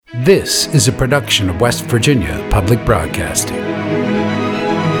This is a production of West Virginia Public Broadcasting.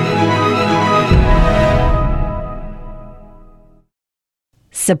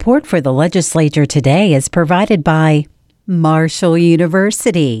 Support for the legislature today is provided by Marshall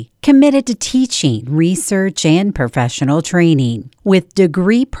University, committed to teaching, research, and professional training, with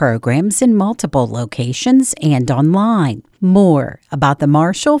degree programs in multiple locations and online. More about the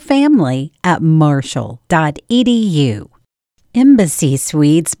Marshall family at marshall.edu. Embassy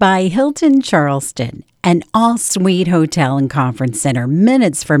Suites by Hilton Charleston, an all-suite hotel and conference center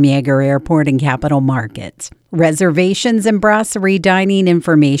minutes from Yeager Airport and Capital Market. Reservations and brasserie dining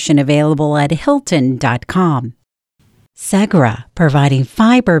information available at hilton.com. Segra, providing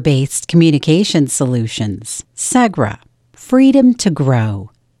fiber-based communication solutions. Segra, freedom to grow.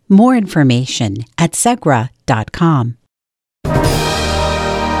 More information at segra.com.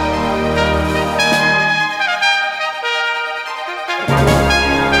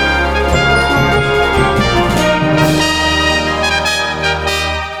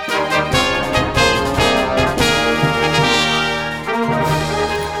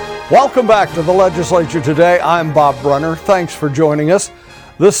 Welcome back to the Legislature Today. I'm Bob Brunner. Thanks for joining us.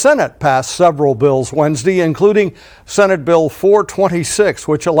 The Senate passed several bills Wednesday, including Senate Bill 426,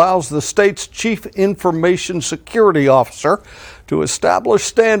 which allows the state's Chief Information Security Officer to establish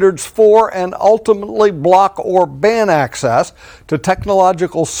standards for and ultimately block or ban access to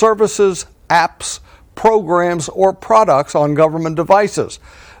technological services, apps, programs, or products on government devices.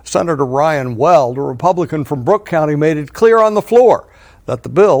 Senator Ryan Weld, a Republican from Brooke County, made it clear on the floor that the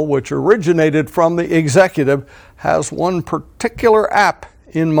bill, which originated from the executive, has one particular app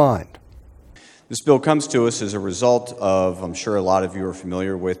in mind. This bill comes to us as a result of, I'm sure a lot of you are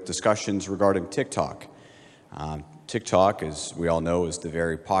familiar with, discussions regarding TikTok. TikTok, as we all know, is the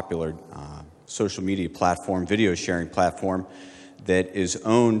very popular social media platform, video sharing platform, that is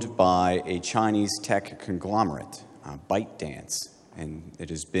owned by a Chinese tech conglomerate, ByteDance. And it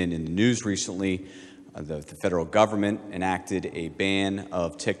has been in the news recently. The federal government enacted a ban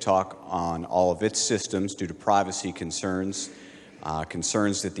of TikTok on all of its systems due to privacy concerns,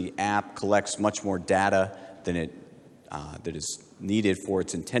 concerns that the app collects much more data than that is needed for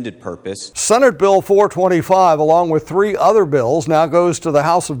its intended purpose. Senate Bill 425, along with three other bills, now goes to the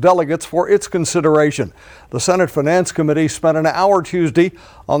House of Delegates for its consideration. The Senate Finance Committee spent an hour Tuesday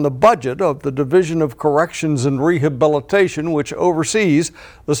on the budget of the Division of Corrections and Rehabilitation, which oversees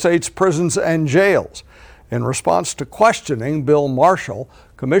the state's prisons and jails. In response to questioning, Bill Marshall,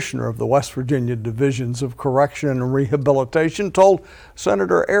 Commissioner of the West Virginia Divisions of Correction and Rehabilitation, told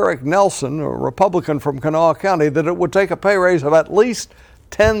Senator Eric Nelson, a Republican from Kanawha County, that it would take a pay raise of at least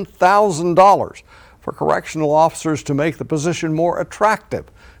 $10,000 for correctional officers to make the position more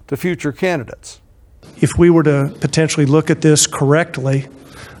attractive to future candidates. If we were to potentially look at this correctly,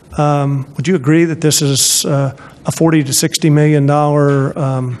 would you agree that this is a $40 to $60 million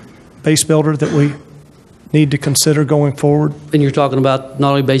base builder that we need to consider going forward? And you're talking about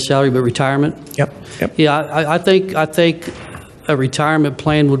not only base salary but retirement? Yep. Yeah, I think a retirement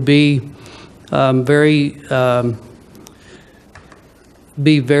plan would be very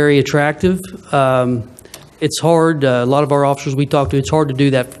attractive. It's hard. A lot of our officers we talk to, it's hard to do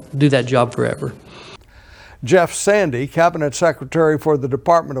that job forever. Jeff Sandy, Cabinet Secretary for the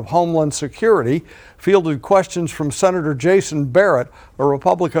Department of Homeland Security, fielded questions from Senator Jason Barrett, a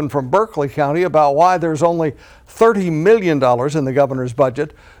Republican from Berkeley County, about why there's only $30 million in the governor's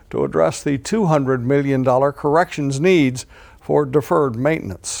budget to address the $200 million corrections needs for deferred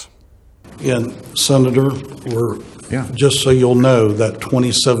maintenance. And Senator, just so you'll know, that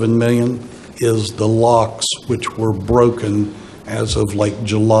 $27 million is the locks which were broken as of like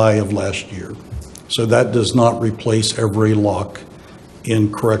July of last year. So that does not replace every lock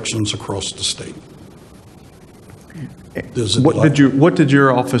in corrections across the state. What did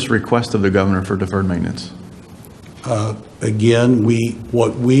your office request of the governor for deferred maintenance? Again,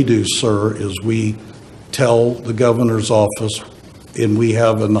 what we do, sir, is we tell the governor's office, and we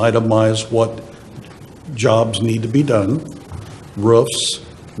have an itemized what jobs need to be done, roofs,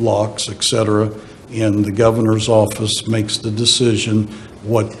 locks, etc., and the governor's office makes the decision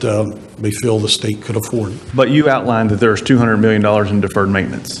what they feel the state could afford. But you outlined that there's $200 million in deferred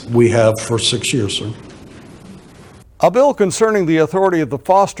maintenance. We have for 6 years, sir. A bill concerning the authority of the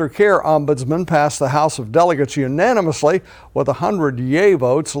foster care ombudsman passed the House of Delegates unanimously with 100 yay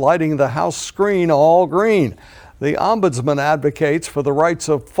votes, lighting the House screen all green. The ombudsman advocates for the rights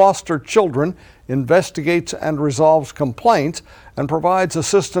of foster children, investigates and resolves complaints, and provides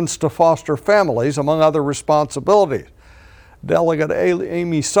assistance to foster families, among other responsibilities. Delegate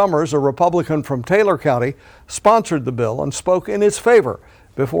Amy Summers, a Republican from Taylor County, sponsored the bill and spoke in its favor,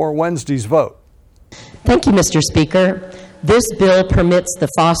 before Wednesday's vote. Thank you, Mr. Speaker. This bill permits the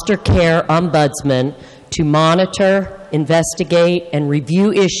foster care ombudsman to monitor, investigate, and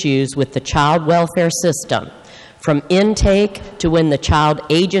review issues with the child welfare system, from intake to when the child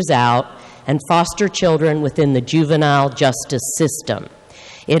ages out, and foster children within the juvenile justice system.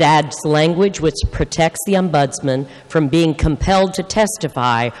 It adds language which protects the ombudsman from being compelled to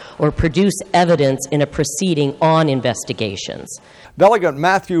testify or produce evidence in a proceeding on investigations. Delegate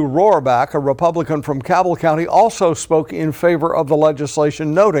Matthew Rohrabaugh, a Republican from Cabell County, also spoke in favor of the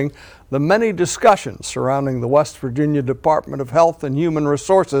legislation, noting the many discussions surrounding the West Virginia Department of Health and Human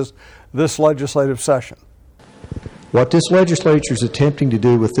Resources this legislative session. What this legislature is attempting to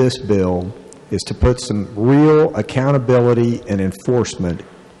do with this bill is to put some real accountability and enforcement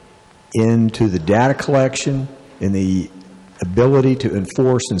into the data collection and the ability to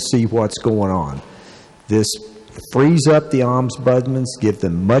enforce and see what's going on. This frees up the ombudsmen, give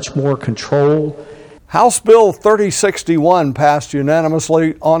them much more control. House Bill 3061 passed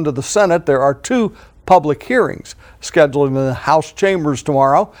unanimously onto the Senate. There are 2 public hearings scheduled in the House chambers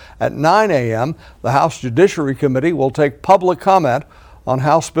tomorrow at 9 a.m. The House Judiciary Committee will take public comment on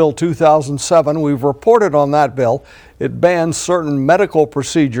House Bill 2007. We've reported on that bill. It bans certain medical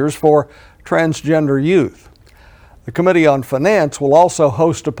procedures for transgender youth. The Committee on Finance will also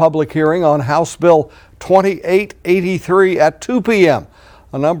host a public hearing on House Bill 2883 at 2 p.m.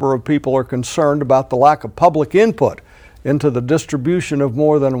 A number of people are concerned about the lack of public input into the distribution of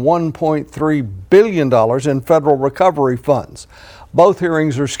more than $1.3 billion in federal recovery funds. Both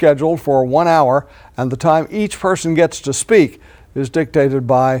hearings are scheduled for 1 hour, and the time each person gets to speak is dictated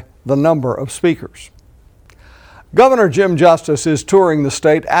by the number of speakers. Governor Jim Justice is touring the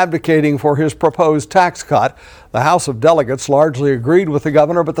state advocating for his proposed tax cut. The House of Delegates largely agreed with the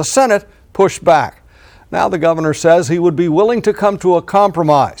governor, but the Senate pushed back. Now the governor says he would be willing to come to a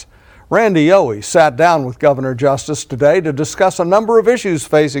compromise. Randy Yohe sat down with Governor Justice today to discuss a number of issues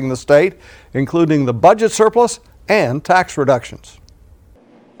facing the state, including the budget surplus and tax reductions.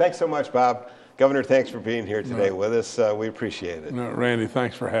 Thanks so much, Bob. Governor, thanks for being here today with us. We appreciate it. No, Randy,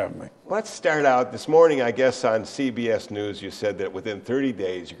 thanks for having me. Let's start out. This morning, I guess, on CBS News, you said that within 30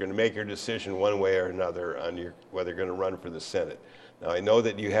 days, you're going to make your decision one way or another on whether you're going to run for the Senate. Now, I know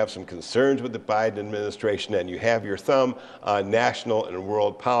that you have some concerns with the Biden administration and you have your thumb on national and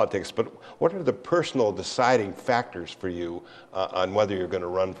world politics, but what are the personal deciding factors for you on whether you're going to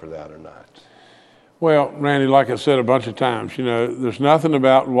run for that or not? Well, Randy, like I said a bunch of times, there's nothing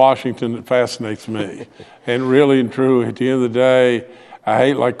about Washington that fascinates me. And really and truly, at the end of the day, I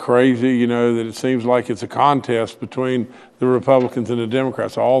hate like crazy, that it seems like it's a contest between the Republicans and the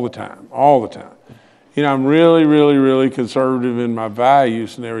Democrats all the time. I'm really, really, really conservative in my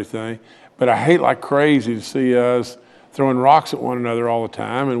values and everything, but I hate like crazy to see us throwing rocks at one another all the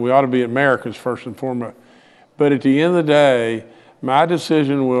time, and we ought to be Americans first and foremost. But at the end of the day, my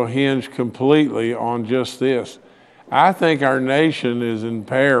decision will hinge completely on just this. I think our nation is in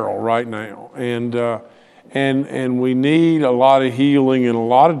peril right now, and we need a lot of healing in a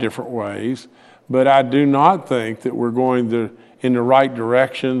lot of different ways, but I do not think that we're going in the right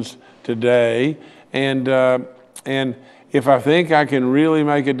directions today. And if I think I can really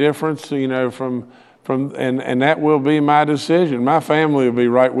make a difference, and that will be my decision. My family will be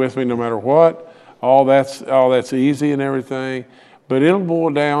right with me no matter what. All that's easy and everything, but it'll boil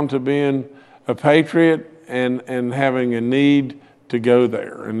down to being a patriot and having a need to go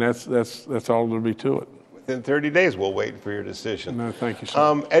there, and that's all there'll be to it. Within 30 days, we'll wait for your decision. No, thank you,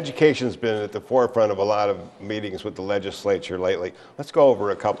 sir. Education's been at the forefront of a lot of meetings with the legislature lately. Let's go over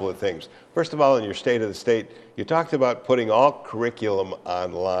a couple of things. First of all, in your State of the State, you talked about putting all curriculum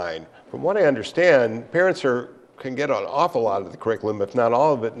online. From what I understand, parents can get an awful lot of the curriculum, if not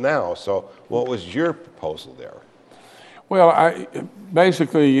all of it now. So what was your proposal there? Well,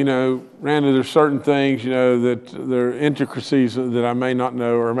 basically, Randy, there's certain things, that there are intricacies that I may not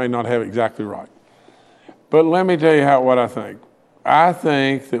know or may not have exactly right. But let me tell you what I think. I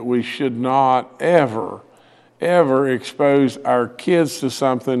think that we should not ever expose our kids to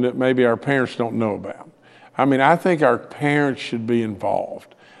something that maybe our parents don't know about. I think our parents should be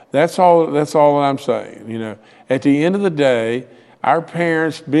involved. That's all that I'm saying. At the end of the day, our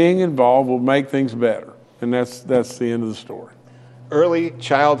parents being involved will make things better. And that's the end of the story. Early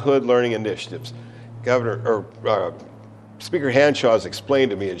childhood learning initiatives. Speaker Hanshaw has explained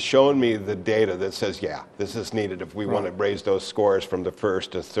to me and shown me the data that says, yeah, this is needed if we want to raise those scores from the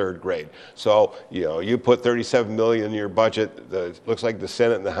first to third grade. So, you put $37 million in your budget. Looks like the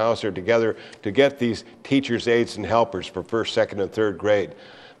Senate and the House are together to get these teachers, aides, and helpers for first, second, and third grade.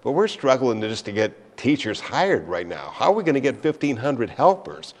 But we're struggling just to get teachers hired right now. How are we going to get 1,500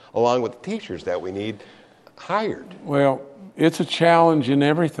 helpers along with the teachers that we need hired? Well, it's a challenge in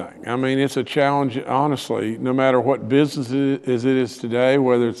everything. I mean, it's a challenge, honestly, no matter what business it is today,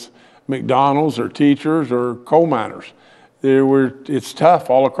 whether it's McDonald's or teachers or coal miners. It's tough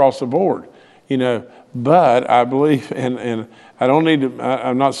all across the board, you know. But I believe, and I don't need to,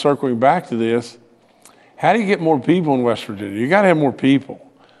 I'm not circling back to this. How do you get more people in West Virginia? You got to have more people.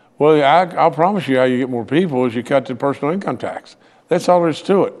 Well, I'll promise you how you get more people is you cut the personal income tax. That's all there is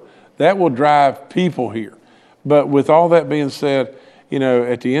to it. That will drive people here. But with all that being said, you know,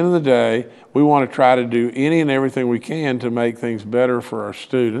 at the end of the day, we want to try to do any and everything we can to make things better for our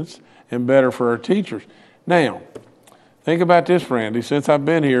students and better for our teachers. Now, think about this, Randy. Since I've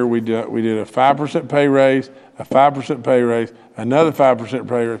been here, we did a 5% pay raise, a 5% pay raise, another 5%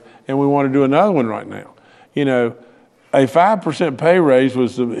 pay raise, and we want to do another one right now. You know, a 5% pay raise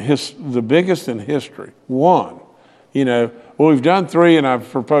was the biggest in history. One, you know, well, we've done 3 and I've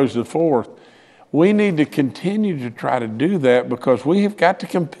proposed the 4th. We need to continue to try to do that because we have got to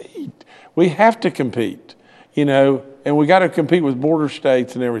compete. We have to compete, you know, and we got to compete with border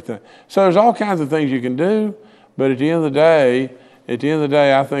states and everything. So there's all kinds of things you can do, but at the end of the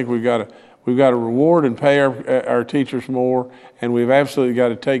day, I think we've got to reward and pay our teachers more, and we've absolutely got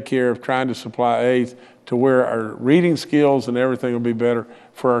to take care of trying to supply aids to where our reading skills and everything will be better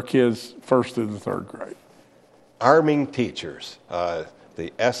for our kids 1st through the 3rd grade. Arming teachers, the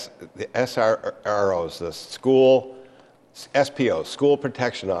SROs, the school SPOs, school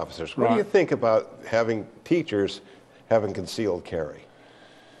protection officers. What do you think about having teachers having concealed carry?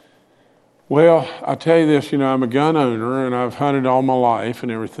 Well, I'll tell you this, you know, I'm a gun owner and I've hunted all my life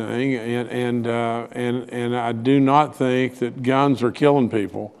and everything, and I do not think that guns are killing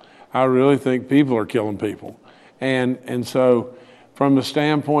people. I really think people are killing people. And so from the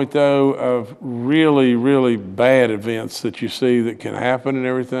standpoint, though, of really, really bad events that you see that can happen and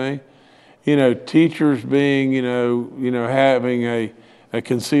everything, you know, teachers being, you know, having a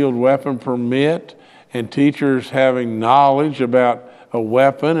concealed weapon permit and teachers having knowledge about a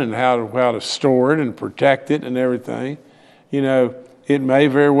weapon and how to store it and protect it and everything, you know, it may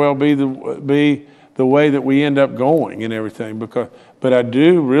very well be the way that we end up going and everything. But I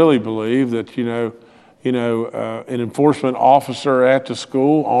do really believe that, an enforcement officer at the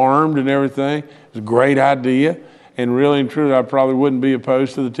school armed and everything is a great idea. And really and truly, I probably wouldn't be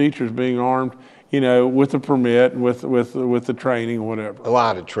opposed to the teachers being armed, you know, with the permit, with the training, whatever. A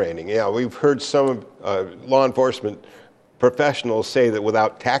lot of training. Yeah, we've heard some law enforcement professionals say that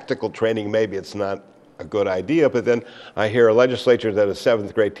without tactical training, maybe it's not a good idea. But then I hear a legislature that a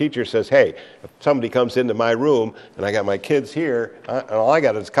 7th grade teacher says, hey, if somebody comes into my room and I got my kids here, and all I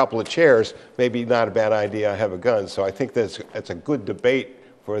got is a couple of chairs, maybe not a bad idea I have a gun. So I think that's a good debate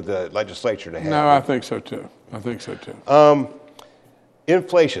for the legislature to have. No, I think so too.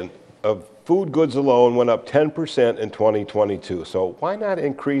 Inflation of food goods alone went up 10% in 2022. So why not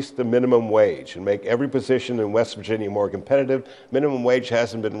increase the minimum wage and make every position in West Virginia more competitive? Minimum wage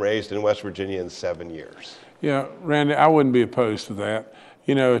hasn't been raised in West Virginia in 7 years. Yeah, Randy, I wouldn't be opposed to that.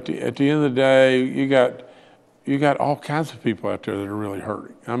 You know, at the end of the day, you got all kinds of people out there that are really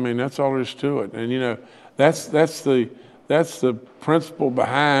hurting. I mean, that's all there is to it. And you know, that's the principle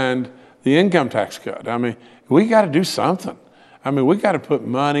behind the income tax cut. I mean, we got to do something. I mean, we got to put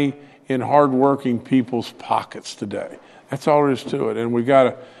money in hardworking people's pockets today. That's all there is to it. And we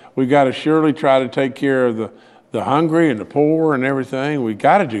got to surely try to take care of the hungry and the poor and everything. We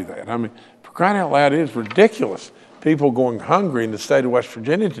got to do that. I mean, for crying out loud, it is ridiculous. People going hungry in the state of West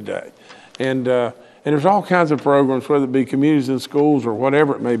Virginia today. And there's all kinds of programs, whether it be communities and schools or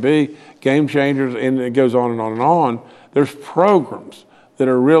whatever it may be, game changers, and it goes on and on and on. There's programs that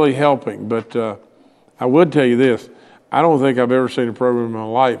are really helping. But I would tell you this. I don't think I've ever seen a program in my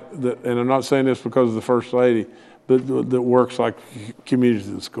life that, and I'm not saying this because of the First Lady, but that works like communities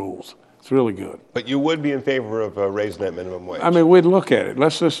and schools. It's really good. But you would be in favor of raising that minimum wage? I mean, we'd look at it.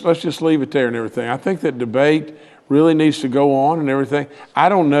 Let's just leave it there and everything. I think that debate really needs to go on and everything. I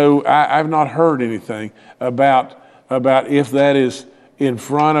don't know. I've not heard anything about if that is in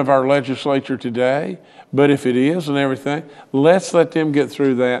front of our legislature today. But if it is and everything, let's let them get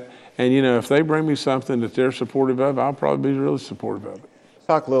through that. And, you know, if they bring me something that they're supportive of, I'll probably be really supportive of it.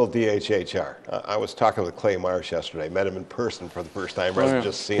 Talk a little DHHR. I was talking with Clay Marsh yesterday, met him in person for the first time, rather than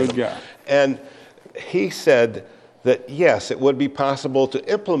just seeing him. Good guy. And he said that, yes, it would be possible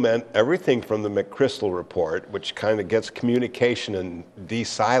to implement everything from the McChrystal report, which kind of gets communication and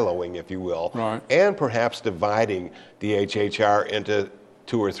de-siloing, if you will, right, and perhaps dividing DHHR into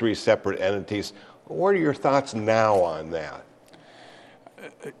 2 or 3 separate entities. What are your thoughts now on that?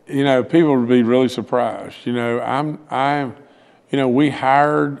 people would be really surprised. We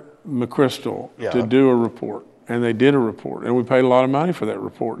hired McChrystal to do a report, and they did a report, and we paid a lot of money for that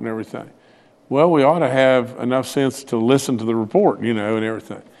report and everything. Well, we ought to have enough sense to listen to the report, and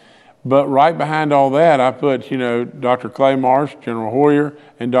everything. But right behind all that, I put, Dr. Clay Marsh, General Hoyer,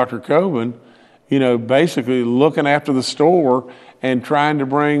 and Dr. Coben, basically looking after the store and trying to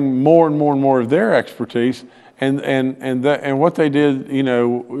bring more and more and more of their expertise. And what they did,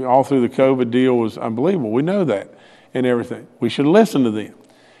 all through the COVID deal was unbelievable. We know that and everything. We should listen to them.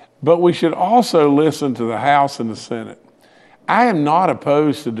 But we should also listen to the House and the Senate. I am not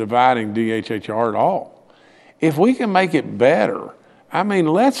opposed to dividing DHHR at all. If we can make it better,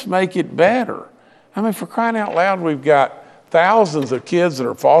 let's make it better. For crying out loud, we've got thousands of kids that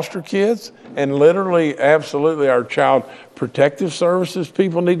are foster kids, and literally, absolutely, our child protective services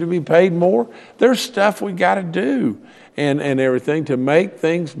people need to be paid more. There's stuff we got to do and everything to make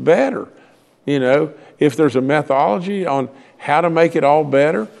things better. If there's a methodology on how to make it all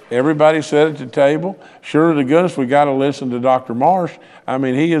better, everybody sat at the table. Sure to goodness, we got to listen to Dr. Marsh.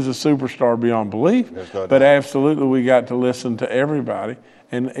 He is a superstar beyond belief, but absolutely we got to listen to everybody.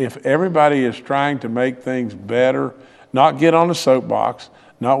 And if everybody is trying to make things better, not get on a soapbox,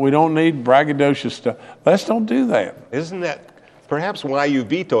 we don't need braggadocious stuff. Let's don't do that. Isn't that perhaps why you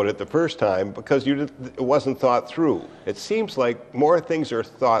vetoed it the first time? Because it wasn't thought through. It seems like more things are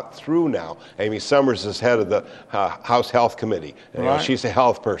thought through now. Amy Summers is head of the House Health Committee. She's a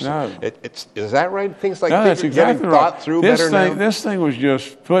health person. No. Is that right? Things like that's exactly getting thought through better now? This thing was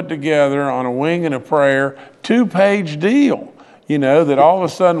just put together on a wing and a prayer, 2-page deal. That all of a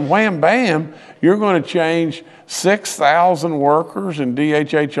sudden, wham, bam, you're going to change 6,000 workers in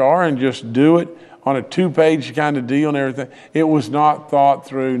DHHR and just do it on a 2-page kind of deal and everything. It was not thought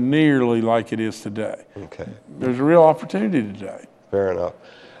through nearly like it is today. Okay. There's a real opportunity today. Fair enough.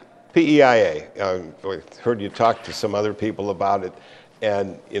 PEIA, I heard you talk to some other people about it,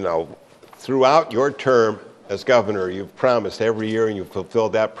 and, throughout your term as governor, you've promised every year, and you've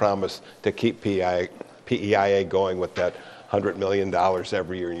fulfilled that promise to keep PEIA going with that $100 million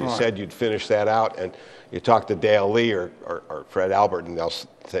every year. And you said you'd finish that out, and you talk to Dale Lee or Fred Albert, and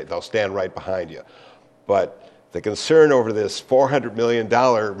they'll stand right behind you. But the concern over this $400 million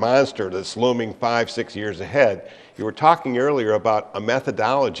monster that's looming 5-6 years ahead, you were talking earlier about a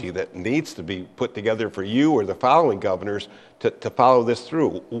methodology that needs to be put together for you or the following governors to follow this through.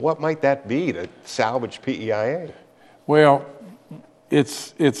 What might that be to salvage PEIA? Well,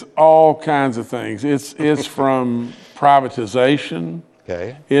 it's all kinds of things. It's from privatization.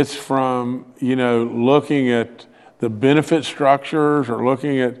 Okay. It's from, looking at the benefit structures or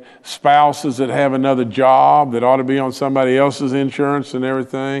looking at spouses that have another job that ought to be on somebody else's insurance and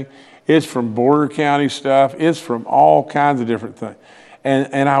everything. It's from border county stuff. It's from all kinds of different things.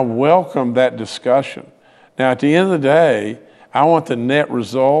 And I welcome that discussion. Now, at the end of the day, I want the net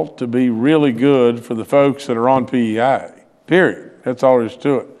result to be really good for the folks that are on PEIA, period. That's all there is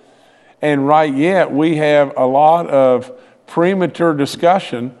to it. And right yet, we have a lot of premature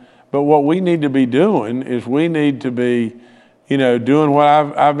discussion, but what we need to be doing is we need to be, doing what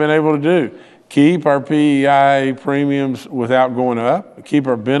I've been able to do. Keep our PEIA premiums without going up, keep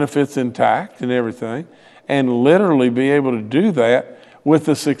our benefits intact and everything, and literally be able to do that with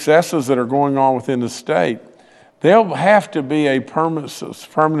the successes that are going on within the state. There'll have to be a permanent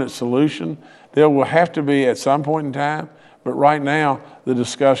solution. There will have to be at some point in time. But right now, the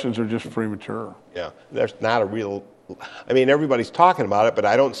discussions are just premature. Yeah, there's not a real, everybody's talking about it, but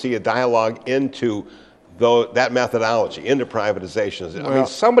I don't see a dialogue into that methodology, into privatizations. Well,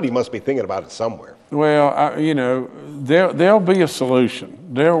 somebody must be thinking about it somewhere. Well, there'll be a solution.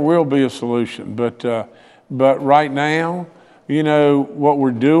 There will be a solution. But right now, what we're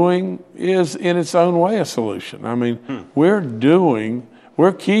doing is in its own way a solution.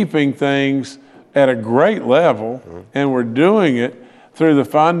 We're keeping things at a great level, and we're doing it through the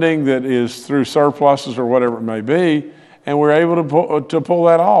funding that is through surpluses or whatever it may be, and we're able to pull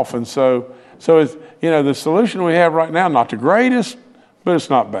that off. And so it's, the solution we have right now, not the greatest, but it's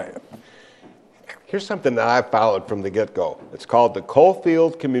not bad. Here's something that I followed from the get-go. It's called the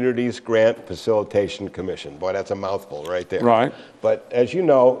Coalfield Communities Grant Facilitation Commission. Boy, that's a mouthful right there. Right. But as you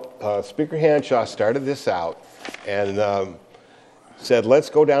know, Speaker Hanshaw started this out and said, let's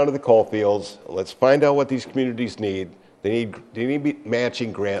go down to the coal fields, let's find out what these communities need. They need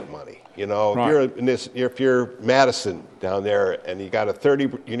matching grant money. Right. If you're Madison down there and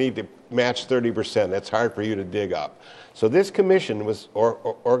you need to match 30%, that's hard for you to dig up. So this commission was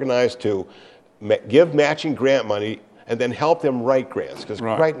organized to give matching grant money and then help them write grants, because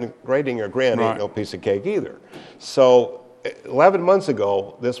writing a grant ain't no piece of cake either. So 11 months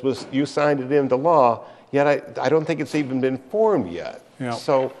ago, you signed it into law, yet I don't think it's even been formed yet. Yeah.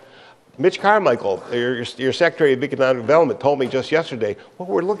 So Mitch Carmichael, your Secretary of Economic Development, told me just yesterday, well,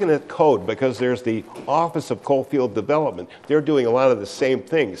 we're looking at code because there's the Office of Coalfield Development. They're doing a lot of the same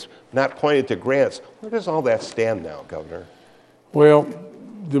things, not pointed to grants. Where does all that stand now, Governor? Well,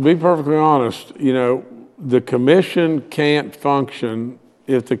 to be perfectly honest, the commission can't function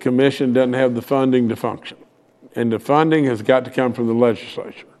if the commission doesn't have the funding to function. And the funding has got to come from the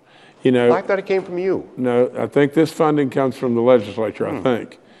legislature. Well, I thought it came from you. No, I think this funding comes from the legislature, I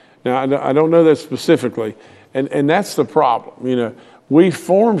think. Now, I don't know that specifically, and that's the problem. We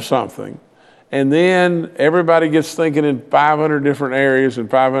form something, and then everybody gets thinking in 500 different areas and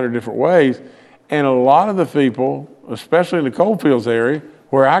 500 different ways, and a lot of the people, especially in the coalfields area,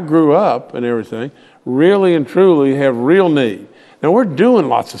 where I grew up and everything, really and truly have real need. Now, we're doing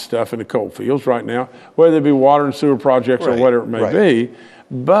lots of stuff in the coalfields right now, whether it be water and sewer projects or whatever it may be,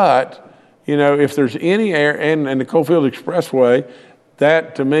 but, if there's any area, and the Coalfield Expressway,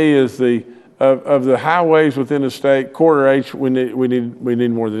 that to me is of the highways within the state, Quarter H, we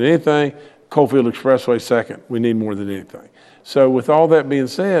need more than anything. Coalfield Expressway second, we need more than anything. So with all that being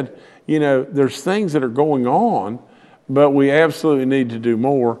said, there's things that are going on, but we absolutely need to do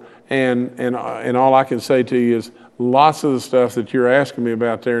more. And all I can say to you is lots of the stuff that you're asking me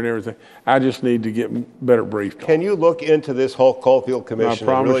about there and everything, I just need to get better briefed on. Can you look into this whole Coalfield Commission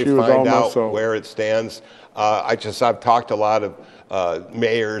and really find out where it stands? I've talked to a lot of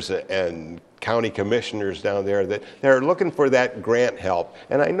mayors and county commissioners down there that they're looking for that grant help.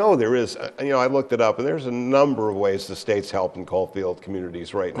 And I know there is, I looked it up, and there's a number of ways the state's helping coalfield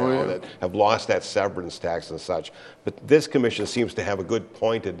communities right now that have lost that severance tax and such. But this commission seems to have a good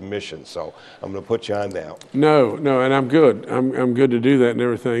pointed mission, so I'm going to put you on that. No, and I'm good. I'm good to do that and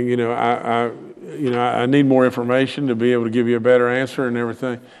everything. I need more information to be able to give you a better answer and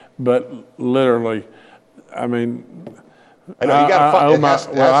everything. But literally, I mean, I know you got to fund.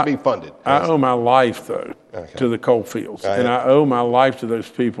 It has to be funded. I owe my life though to the coal fields, and I owe my life to those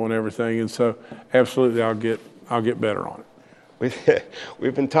people and everything. And so, absolutely, I'll get better on it.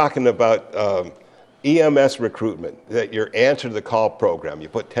 We've been talking about EMS recruitment. That your answer to the call program. You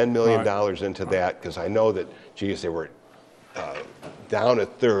put $10 million into that because I know that, geez, they were down a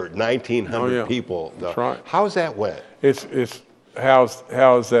third, 1,900 people. That's right. How's that went? It's how's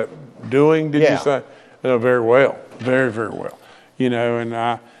that doing? Did you say? No, very well. Very, very well. And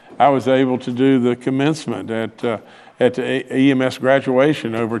I was able to do the commencement at the EMS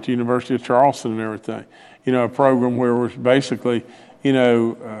graduation over at the University of Charleston and everything. A program where it was basically,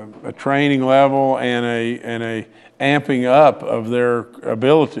 a training level and a amping up of their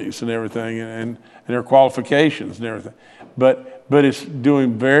abilities and everything and their qualifications and everything. But it's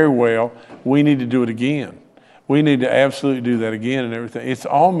doing very well. We need to do it again. We need to absolutely do that again and everything. It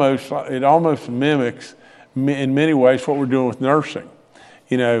almost mimics in many ways what we're doing with nursing.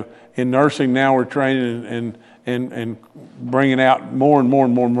 In nursing now we're training and bringing out more and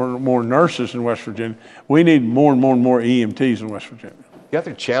more nurses in West Virginia. We need more and more EMTs in West Virginia. The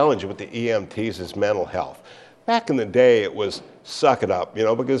other challenge with the EMTs is mental health. Back in the day, it was suck it up,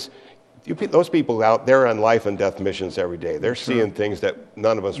 because those people out there on life and death missions every day. They're seeing things that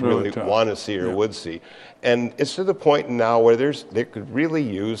none of us really want to see or would see. And it's to the point now where they could really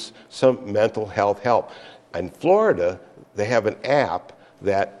use some mental health help. In Florida, they have an app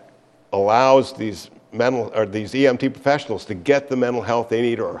that allows these EMT professionals to get the mental health they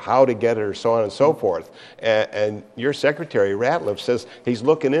need or how to get it or so on and so forth. And your secretary, Ratliff, says he's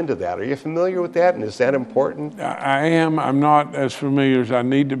looking into that. Are you familiar with that, and is that important? I am. I'm not as familiar as I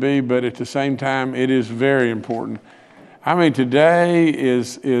need to be, but at the same time, it is very important. I mean, today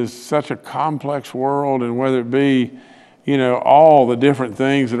is such a complex world, and whether it be, all the different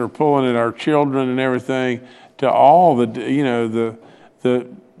things that are pulling at our children and everything, to all the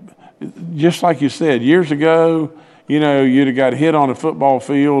just like you said, years ago, you'd have got hit on a football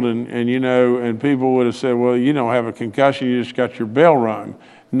field and people would have said, well, you don't have a concussion, you just got your bell rung.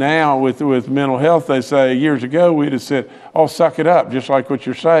 Now with mental health, they say years ago, we'd have said, oh, suck it up, just like what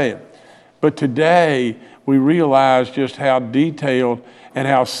you're saying. But today, we realize just how detailed and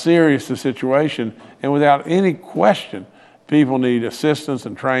how serious the situation, and without any question, people need assistance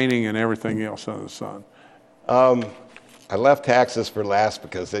and training and everything else under the sun. I left taxes for last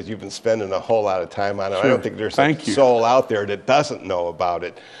because as you've been spending a whole lot of time on it, I don't think there's a soul out there that doesn't know about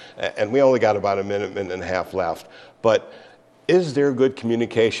it. And we only got about a minute and a half left. But is there good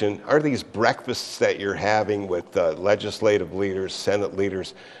communication? Are these breakfasts that you're having with legislative leaders, Senate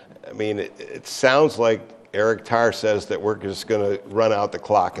leaders? I mean, it sounds like Eric Tarr says that we're just going to run out the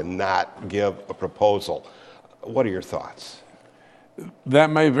clock and not give a proposal. What are your thoughts? That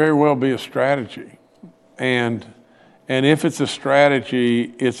may very well be a strategy. And if it's a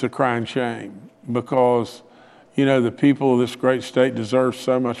strategy, it's a crying shame because, the people of this great state deserve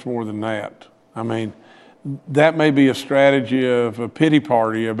so much more than that. I mean, that may be a strategy of a pity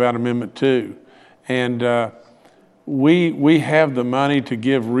party about Amendment 2. And we have the money to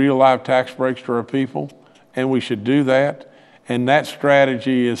give real life tax breaks to our people, and we should do that. And that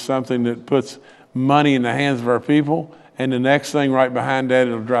strategy is something that puts money in the hands of our people. And the next thing right behind that,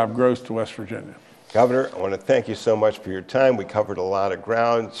 it'll drive growth to West Virginia. Governor, I want to thank you so much for your time. We covered a lot of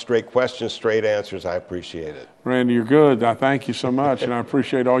ground, straight questions, straight answers. I appreciate it. Randy, you're good. I thank you so much, and I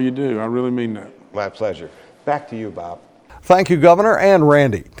appreciate all you do. I really mean that. My pleasure. Back to you, Bob. Thank you, Governor and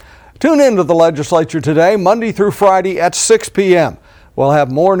Randy. Tune in to the legislature today, Monday through Friday at 6 p.m. We'll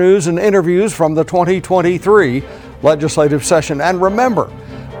have more news and interviews from the 2023 legislative session. And remember,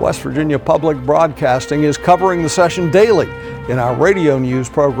 West Virginia Public Broadcasting is covering the session daily in our radio news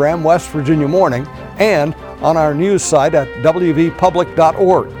program, West Virginia Morning, and on our news site at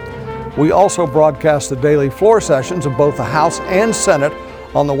wvpublic.org. We also broadcast the daily floor sessions of both the House and Senate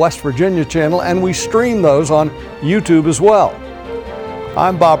on the West Virginia channel, and we stream those on YouTube as well.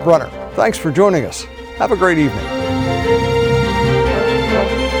 I'm Bob Brunner. Thanks for joining us. Have a great evening.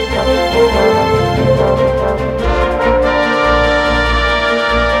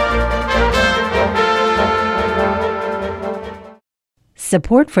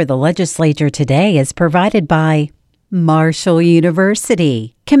 Support for the legislature today is provided by Marshall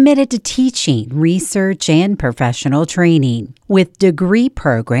University, committed to teaching, research, and professional training, with degree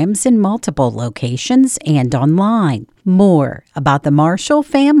programs in multiple locations and online. More about the Marshall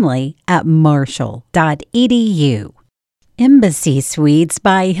family at marshall.edu. Embassy Suites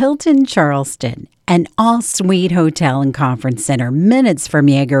by Hilton Charleston, an all-suite hotel and conference center minutes from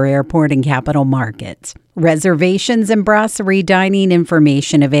Yeager Airport and Capital Market. Reservations and brasserie dining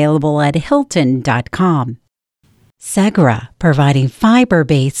information available at hilton.com. Segra, providing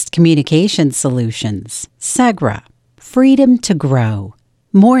fiber-based communication solutions. Segra, freedom to grow.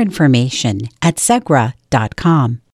 More information at segra.com.